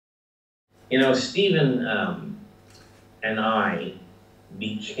You know, Stephen and I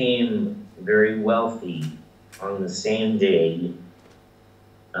became very wealthy on the same day,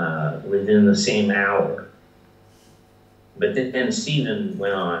 within the same hour. But then Stephen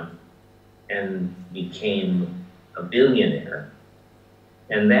went on and became a billionaire.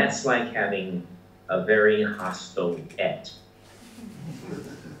 And that's like having a very hostile pet.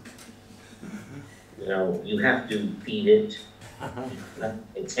 You know, you have to feed it, you have to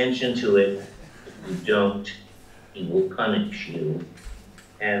pay attention to it. If you don't, he will punish you.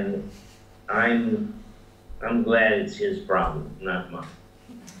 And I'm glad it's his problem, not mine.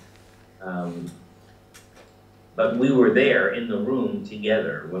 But we were there in the room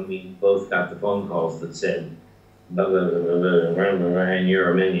together when we both got the phone calls that said, blah, blah, blah, blah, blah, blah, blah, and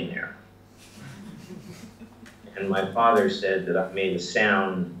you're a millionaire. And my father said that I made a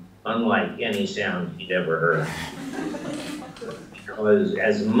sound unlike any sound he'd ever heard. Because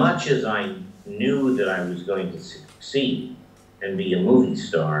as much as I knew that I was going to succeed and be a movie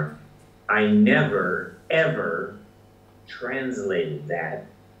star, I never, ever translated that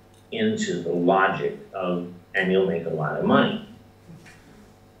into the logic of, and you'll make a lot of money.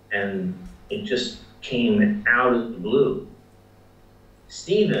 And it just came out of the blue.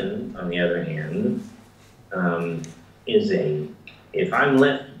 Stephen, on the other hand, is if I'm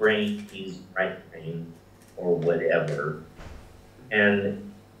left brain, he's right brain, or whatever.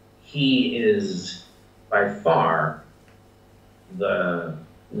 And he is by far the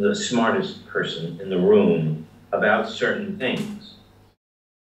smartest person in the room about certain things.